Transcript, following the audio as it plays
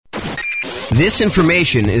This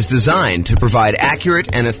information is designed to provide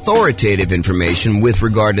accurate and authoritative information with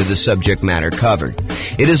regard to the subject matter covered.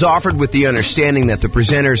 It is offered with the understanding that the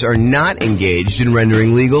presenters are not engaged in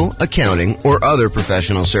rendering legal, accounting, or other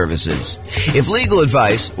professional services. If legal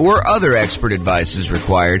advice or other expert advice is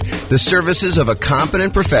required, the services of a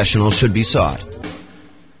competent professional should be sought.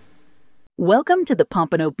 Welcome to the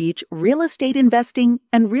Pompano Beach Real Estate Investing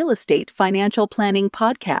and Real Estate Financial Planning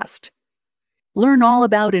Podcast. Learn all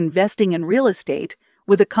about investing in real estate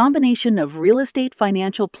with a combination of real estate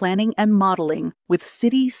financial planning and modeling with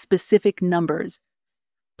city-specific numbers,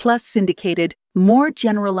 plus syndicated, more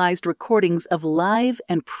generalized recordings of live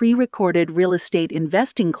and pre-recorded real estate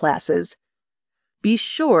investing classes. Be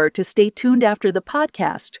sure to stay tuned after the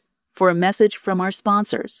podcast for a message from our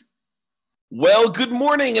sponsors. Well, good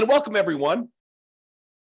morning and welcome, everyone.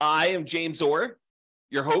 I am James Orr,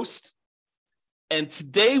 your host. And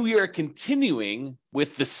today we are continuing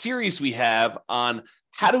with the series we have on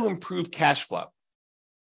how to improve cash flow.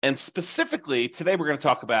 And specifically, today we're going to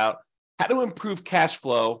talk about how to improve cash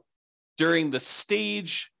flow during the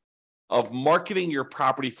stage of marketing your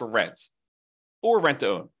property for rent or rent to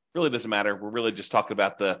own. Really doesn't matter. We're really just talking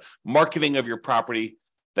about the marketing of your property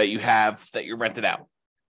that you have that you're rented out.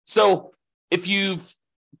 So if you've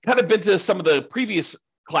kind of been to some of the previous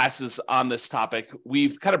classes on this topic,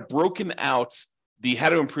 we've kind of broken out the how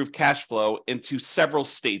to improve cash flow into several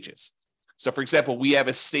stages. So for example, we have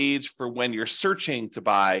a stage for when you're searching to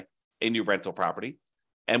buy a new rental property.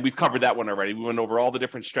 And we've covered that one already. We went over all the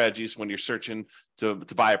different strategies when you're searching to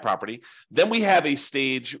buy a property. Then we have a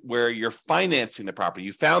stage where you're financing the property.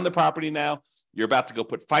 You found the property now, you're about to go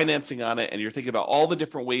put financing on it, and you're thinking about all the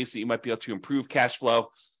different ways that you might be able to improve cash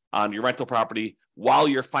flow on your rental property while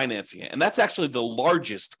you're financing it. And that's actually the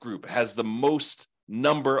largest group. It has the most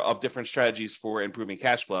number of different strategies for improving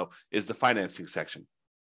cash flow is the financing section.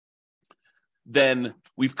 Then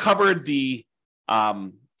we've covered the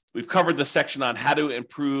section on how to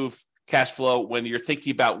improve cash flow when you're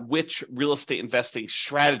thinking about which real estate investing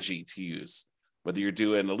strategy to use, whether you're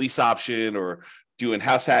doing a lease option or doing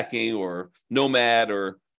house hacking or nomad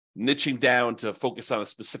or niching down to focus on a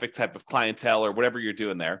specific type of clientele or whatever you're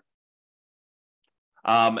doing there.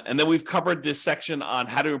 And then we've covered this section on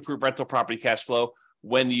how to improve rental property cash flow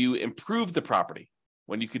when you improve the property,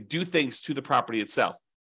 when you could do things to the property itself.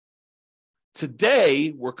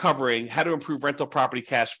 Today, we're covering how to improve rental property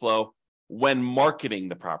cash flow when marketing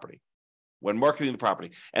the property.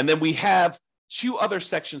 And then we have two other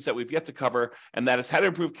sections that we've yet to cover, and that is how to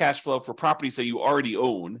improve cash flow for properties that you already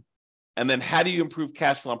own, and then how do you improve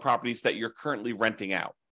cash flow on properties that you're currently renting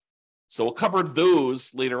out. So we'll cover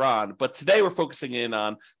those later on, but today we're focusing in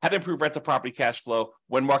on how to improve rental property cash flow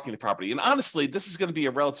when marketing the property. And honestly, this is going to be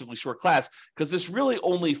a relatively short class because there's really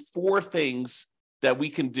only 4 things that we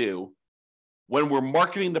can do when we're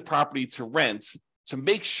marketing the property to rent to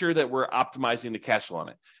make sure that we're optimizing the cash flow on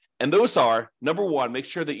it. And those are, number 1, make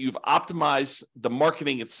sure that you've optimized the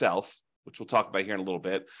marketing itself, which we'll talk about here in a little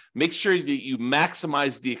bit. Make sure that you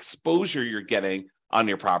maximize the exposure you're getting on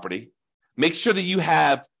your property. Make sure that you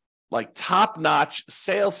have like top-notch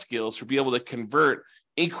sales skills to be able to convert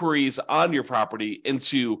inquiries on your property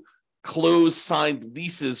into closed signed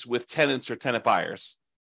leases with tenants or tenant buyers.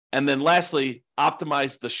 And then lastly,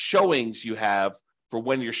 optimize the showings you have for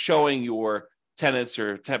when you're showing your tenants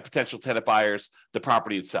or potential tenant buyers the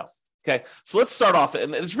property itself. Okay, so let's start off,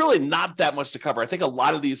 and there's really not that much to cover. I think a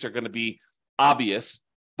lot of these are going to be obvious,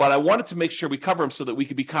 but I wanted to make sure we cover them so that we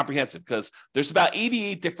could be comprehensive because there's about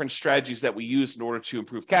 88 different strategies that we use in order to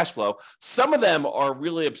improve cash flow. Some of them are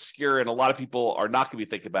really obscure and a lot of people are not going to be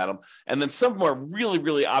thinking about them. And then some of them are really,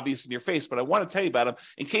 really obvious in your face, but I want to tell you about them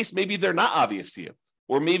in case maybe they're not obvious to you,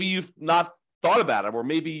 or maybe you've not thought about them, or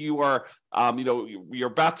maybe you are, you're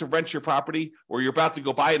about to rent your property or you're about to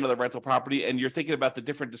go buy another rental property and you're thinking about the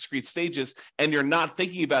different discrete stages and you're not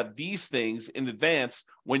thinking about these things in advance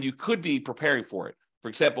when you could be preparing for it. For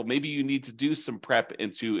example, maybe you need to do some prep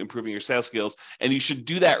into improving your sales skills, and you should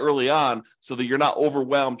do that early on so that you're not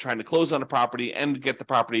overwhelmed trying to close on a property and get the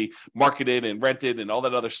property marketed and rented and all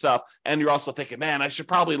that other stuff. And you're also thinking, man, I should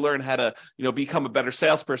probably learn how to, become a better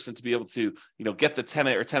salesperson to be able to, get the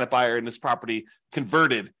tenant or tenant buyer in this property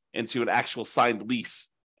converted into an actual signed lease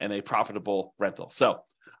and a profitable rental. So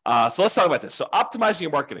let's talk about this. So optimizing your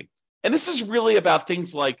marketing. And this is really about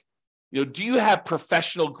things like, do you have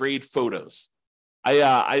professional grade photos?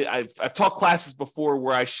 I've taught classes before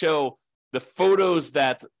where I show the photos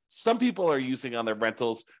that some people are using on their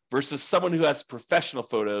rentals versus someone who has professional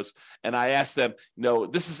photos. And I ask them,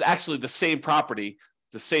 this is actually the same property,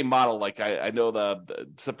 the same model. Like I know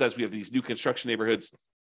sometimes we have these new construction neighborhoods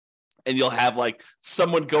and you'll have like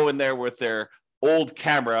someone go in there with their old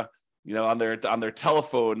camera, on their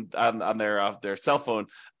telephone, on their cell phone,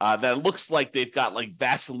 that looks like they've got like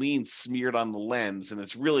Vaseline smeared on the lens, and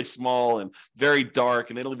it's really small and very dark,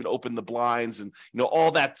 and they don't even open the blinds, and all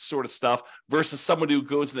that sort of stuff. Versus someone who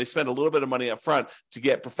goes and they spend a little bit of money up front to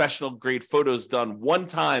get professional grade photos done one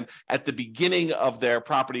time at the beginning of their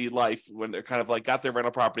property life, when they're kind of like got their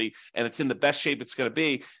rental property and it's in the best shape it's going to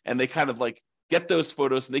be, and they kind of like get those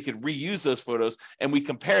photos and they can reuse those photos, and we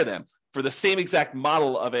compare them for the same exact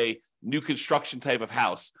model of a new construction type of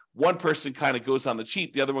house. One person kind of goes on the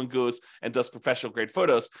cheap, the other one goes and does professional grade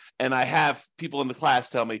photos. And I have people in the class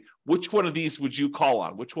tell me, which one of these would you call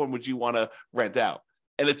on? Which one would you want to rent out?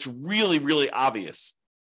 And it's really, really obvious.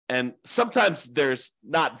 And sometimes there's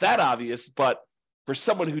not that obvious, but for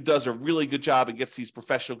someone who does a really good job and gets these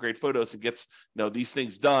professional grade photos and gets these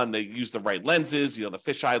things done, they use the right lenses, the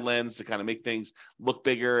fisheye lens to kind of make things look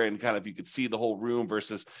bigger and kind of you could see the whole room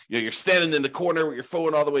versus you're standing in the corner with your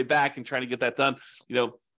phone all the way back and trying to get that done.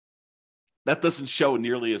 That doesn't show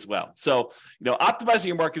nearly as well. So, optimizing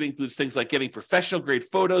your marketing includes things like getting professional grade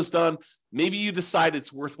photos done. Maybe you decide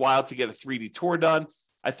it's worthwhile to get a 3D tour done.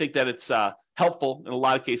 I think that it's helpful in a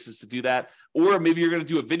lot of cases to do that. Or maybe you're going to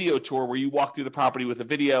do a video tour where you walk through the property with a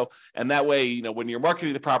video. And that way, when you're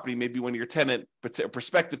marketing the property, maybe when your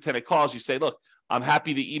prospective tenant calls, you say, look, I'm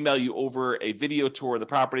happy to email you over a video tour of the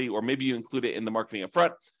property, or maybe you include it in the marketing up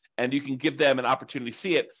front, and you can give them an opportunity to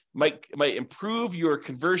see it. Might improve your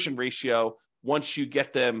conversion ratio once you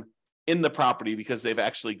get them in the property because they've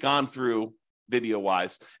actually gone through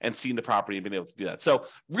video-wise and seen the property and been able to do that. So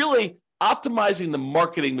really, optimizing the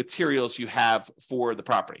marketing materials you have for the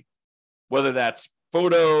property, whether that's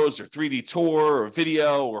photos or 3D tour or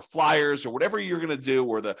video or flyers or whatever you're going to do,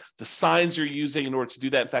 or the signs you're using in order to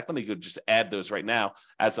do that. In fact, let me go just add those right now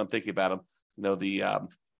as I'm thinking about them. The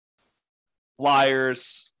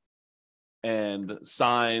flyers and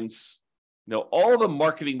signs, all the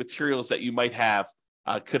marketing materials that you might have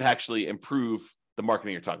could actually improve the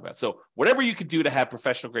marketing you're talking about. So whatever you could do to have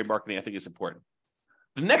professional grade marketing, I think is important.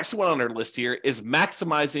 The next one on our list here is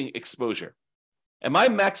maximizing exposure. Am I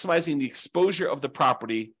maximizing the exposure of the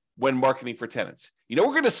property when marketing for tenants? We're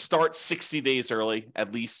going to start 60 days early,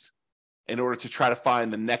 at least, in order to try to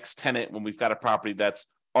find the next tenant when we've got a property that's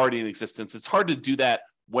already in existence. It's hard to do that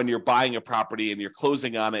when you're buying a property and you're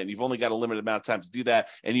closing on it and you've only got a limited amount of time to do that,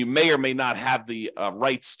 and you may or may not have the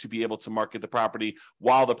rights to be able to market the property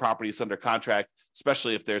while the property is under contract,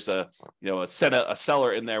 especially if there's a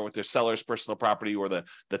seller in there with their seller's personal property, or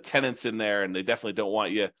the tenants in there, and they definitely don't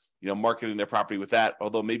want you marketing their property with that,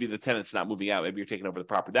 although maybe the tenant's not moving out, maybe you're taking over the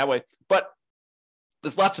property that way, but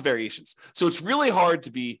there's lots of variations. So it's really hard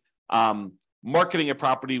to be marketing a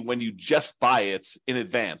property when you just buy it in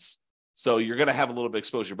advance. So you're going to have a little bit of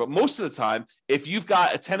exposure. But most of the time, if you've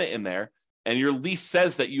got a tenant in there and your lease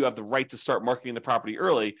says that you have the right to start marketing the property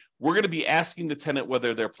early, we're going to be asking the tenant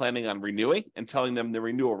whether they're planning on renewing and telling them the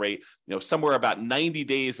renewal rate, somewhere about 90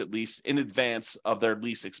 days at least in advance of their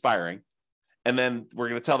lease expiring. And then we're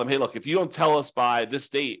going to tell them, hey, look, if you don't tell us by this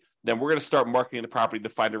date, then we're going to start marketing the property to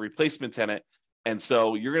find a replacement tenant. And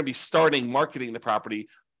so you're going to be starting marketing the property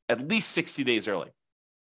at least 60 days early.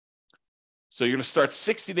 So you're going to start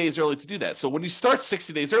 60 days early to do that. So when you start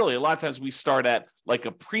 60 days early, a lot of times we start at like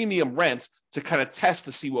a premium rent to kind of test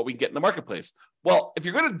to see what we can get in the marketplace. Well, if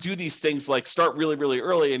you're going to do these things like start really, really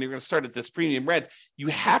early and you're going to start at this premium rent, you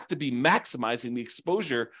have to be maximizing the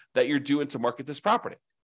exposure that you're doing to market this property,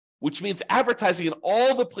 which means advertising in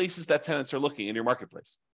all the places that tenants are looking in your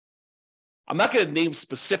marketplace. I'm not going to name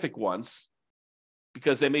specific ones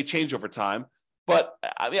because they may change over time. But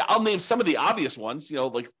I'll name some of the obvious ones,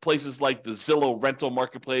 like places like the Zillow rental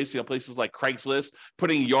marketplace, places like Craigslist,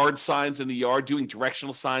 putting yard signs in the yard, doing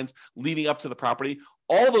directional signs leading up to the property,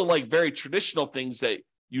 all the very traditional things that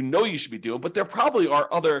you should be doing. But there probably are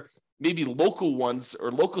other maybe local ones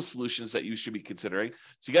or local solutions that you should be considering.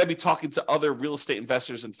 So you got to be talking to other real estate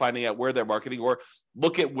investors and finding out where they're marketing, or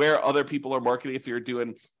look at where other people are marketing. If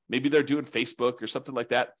maybe they're doing Facebook or something like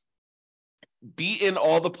that. Be in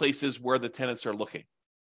all the places where the tenants are looking.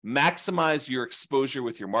 Maximize your exposure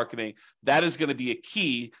with your marketing. That is going to be a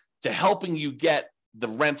key to helping you get the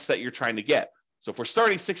rents that you're trying to get. So if we're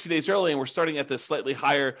starting 60 days early and we're starting at this slightly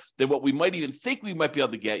higher than what we might even think we might be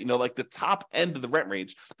able to get, like the top end of the rent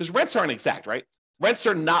range, because rents aren't exact, right? Rents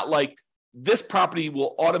are not like this property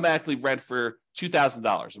will automatically rent for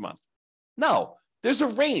 $2,000 a month. No, there's a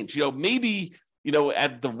range. Maybe,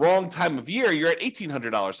 at the wrong time of year, you're at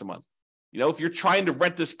 $1,800 a month. If you're trying to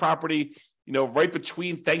rent this property, right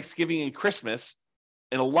between Thanksgiving and Christmas,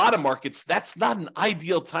 in a lot of markets, that's not an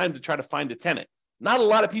ideal time to try to find a tenant. Not a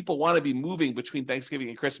lot of people want to be moving between Thanksgiving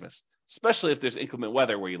and Christmas, especially if there's inclement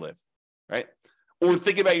weather where you live, right? Or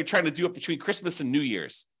think about you're trying to do it between Christmas and New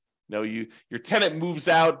Year's. Your tenant moves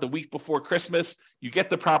out the week before Christmas, you get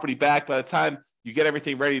the property back. By the time you get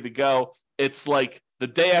everything ready to go, it's like the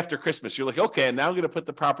day after Christmas. You're like, okay, now I'm going to put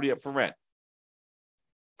the property up for rent.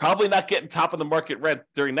 Probably not getting top of the market rent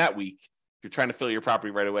during that week. You're trying to fill your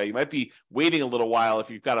property right away. You might be waiting a little while if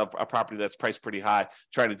you've got a property that's priced pretty high,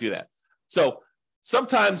 trying to do that. So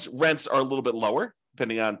sometimes rents are a little bit lower,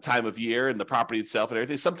 depending on time of year and the property itself and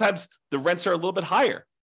everything. Sometimes the rents are a little bit higher.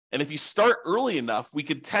 And if you start early enough, we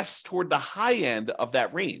could test toward the high end of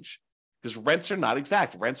that range, because rents are not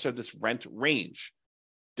exact. Rents are this rent range.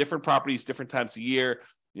 Different properties, different times of year,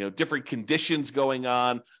 different conditions going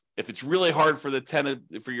on. If it's really hard for the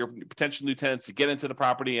tenant, for your potential new tenants to get into the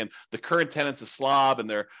property, and the current tenant's a slob and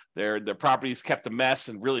their property's kept a mess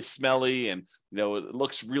and really smelly, and it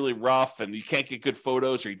looks really rough, and you can't get good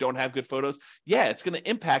photos, or you don't have good photos, it's going to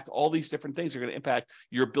impact all these different things. Are going to impact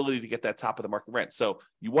your ability to get that top of the market rent. So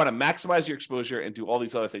you want to maximize your exposure and do all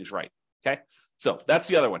these other things right. Okay, so that's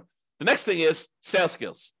the other one. The next thing is sales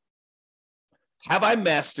skills. Have I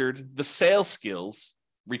mastered the sales skills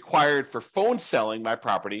required for phone selling my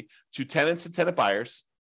property to tenants and tenant buyers,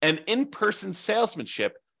 and in-person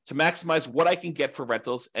salesmanship to maximize what I can get for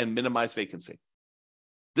rentals and minimize vacancy?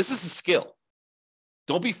 This is a skill.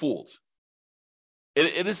 Don't be fooled.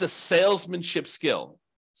 It is a salesmanship skill.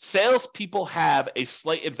 Salespeople have a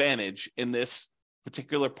slight advantage in this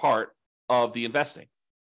particular part of the investing,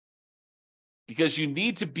 because you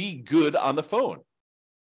need to be good on the phone.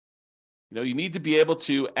 You need to be able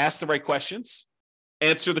to ask the right questions,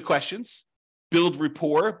 answer the questions, build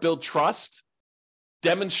rapport, build trust,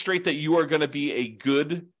 demonstrate that you are going to be a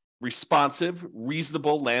good, responsive,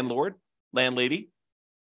 reasonable landlord, landlady.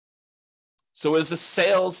 So it's a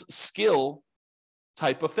sales skill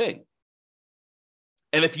type of thing.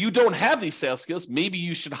 And if you don't have these sales skills, maybe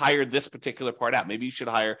you should hire this particular part out. Maybe you should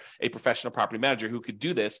hire a professional property manager who could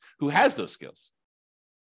do this, who has those skills.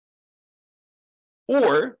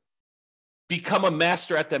 Or become a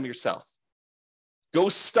master at them yourself. Go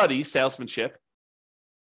study salesmanship.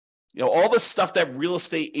 All the stuff that real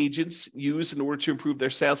estate agents use in order to improve their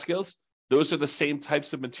sales skills, those are the same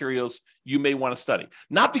types of materials you may want to study.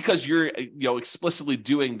 Not because you're explicitly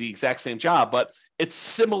doing the exact same job, but it's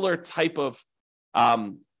similar type of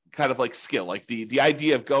kind of like skill, like the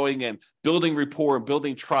idea of going and building rapport and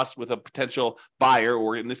building trust with a potential buyer,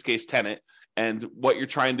 or in this case, tenant, and what you're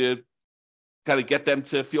trying to kind of get them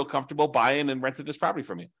to feel comfortable buying and renting this property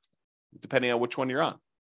from you, depending on which one you're on.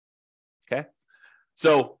 Okay.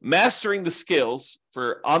 So mastering the skills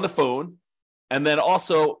for on the phone, and then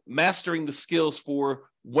also mastering the skills for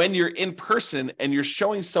when you're in person and you're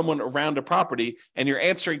showing someone around a property and you're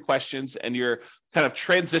answering questions and you're kind of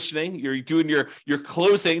transitioning, you're doing your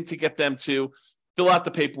closing to get them to fill out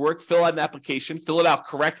the paperwork, fill out an application, fill it out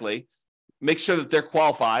correctly, make sure that they're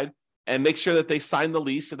qualified, and make sure that they sign the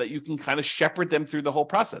lease so that you can kind of shepherd them through the whole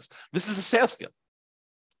process. This is a sales skill.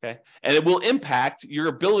 Okay. And it will impact your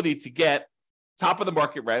ability to get top of the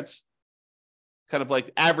market rents, kind of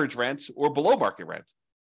like average rent or below market rent,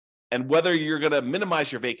 and whether you're going to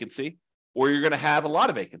minimize your vacancy or you're going to have a lot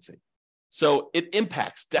of vacancy. So it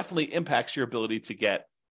definitely impacts your ability to get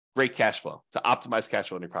great cash flow, to optimize cash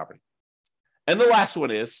flow in your property. And the last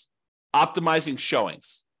one is optimizing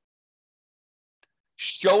showings.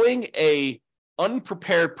 Showing a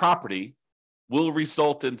unprepared property will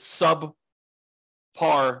result in subpar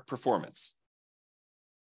performance.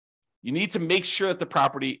 You need to make sure that the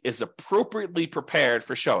property is appropriately prepared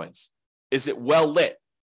for showings. Is it well lit?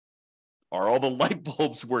 Are all the light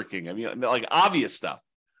bulbs working? I mean, like obvious stuff.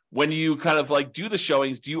 When you kind of like do the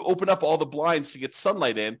showings, do you open up all the blinds to get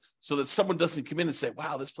sunlight in so that someone doesn't come in and say,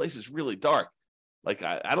 wow, this place is really dark? Like,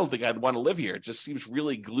 I don't think I'd want to live here. It just seems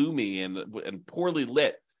really gloomy and poorly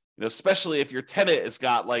lit, especially if your tenant has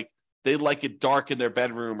got they like it dark in their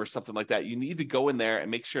bedroom or something like that. You need to go in there and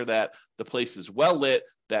make sure that the place is well lit,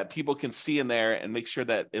 that people can see in there, and make sure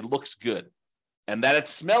that it looks good and that it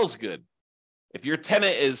smells good. If your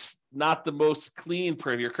tenant is not the most clean,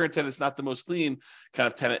 if your current tenant is not the most clean kind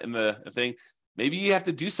of tenant in the thing, maybe you have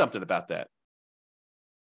to do something about that.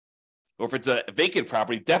 Or if it's a vacant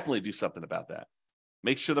property, definitely do something about that.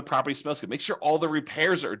 Make sure the property smells good. Make sure all the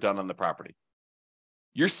repairs are done on the property.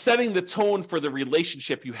 You're setting the tone for the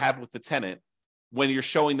relationship you have with the tenant when you're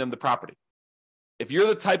showing them the property. If you're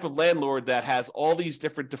the type of landlord that has all these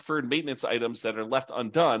different deferred maintenance items that are left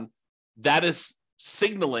undone, that is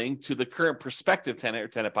signaling to the current prospective tenant or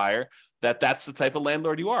tenant buyer that that's the type of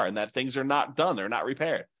landlord you are and that things are not done, they're not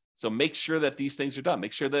repaired. So make sure that these things are done.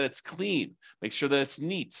 Make sure that it's clean. Make sure that it's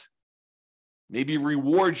neat. Maybe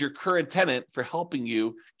reward your current tenant for helping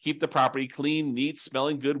you keep the property clean, neat,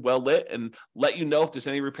 smelling good, well lit, and let you know if there's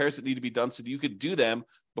any repairs that need to be done so that you could do them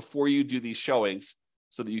before you do these showings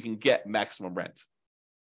so that you can get maximum rent.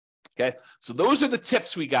 Okay, so those are the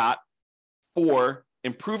tips we got for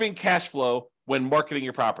improving cash flow when marketing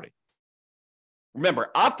your property.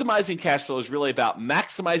 Remember, optimizing cash flow is really about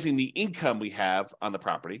maximizing the income we have on the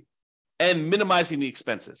property and minimizing the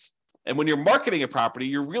expenses. And when you're marketing a property,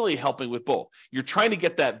 you're really helping with both. You're trying to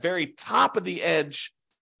get that very top of the edge,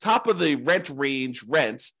 top of the rent range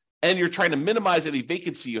rent, and you're trying to minimize any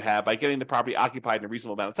vacancy you have by getting the property occupied in a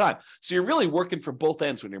reasonable amount of time. So you're really working from both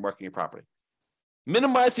ends when you're marketing your property.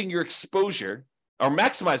 Minimizing your exposure, or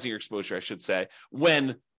maximizing your exposure, I should say,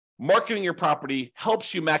 when marketing your property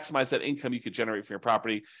helps you maximize that income you could generate from your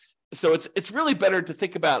property. So it's really better to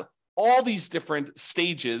think about all these different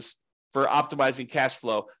stages for optimizing cash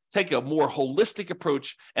flow. Take a more holistic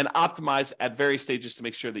approach and optimize at various stages to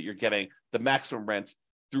make sure that you're getting the maximum rent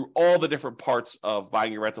through all the different parts of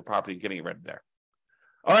buying your rental property and getting it rented there.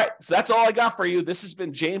 All right, so that's all I got for you. This has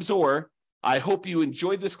been James Orr. I hope you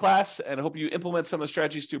enjoyed this class and I hope you implement some of the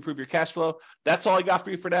strategies to improve your cash flow. That's all I got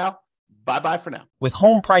for you for now. Bye-bye for now. With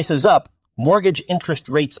home prices up, mortgage interest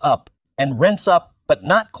rates up, and rents up, but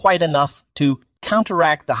not quite enough to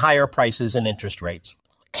counteract the higher prices and interest rates,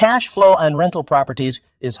 cash flow on rental properties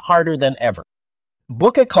is harder than ever.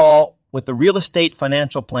 Book a call with the Real Estate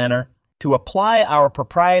Financial Planner to apply our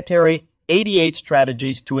proprietary 88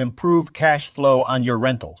 strategies to improve cash flow on your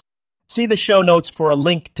rentals. See the show notes for a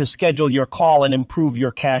link to schedule your call and improve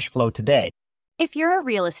your cash flow today. If you're a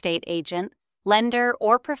real estate agent, lender,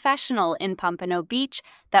 or professional in Pompano Beach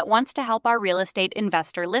that wants to help our real estate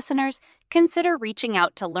investor listeners, consider reaching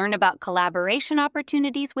out to learn about collaboration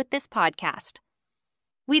opportunities with this podcast.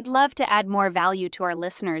 We'd love to add more value to our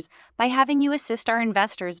listeners by having you assist our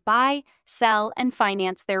investors buy, sell, and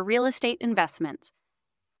finance their real estate investments.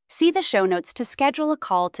 See the show notes to schedule a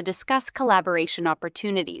call to discuss collaboration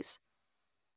opportunities.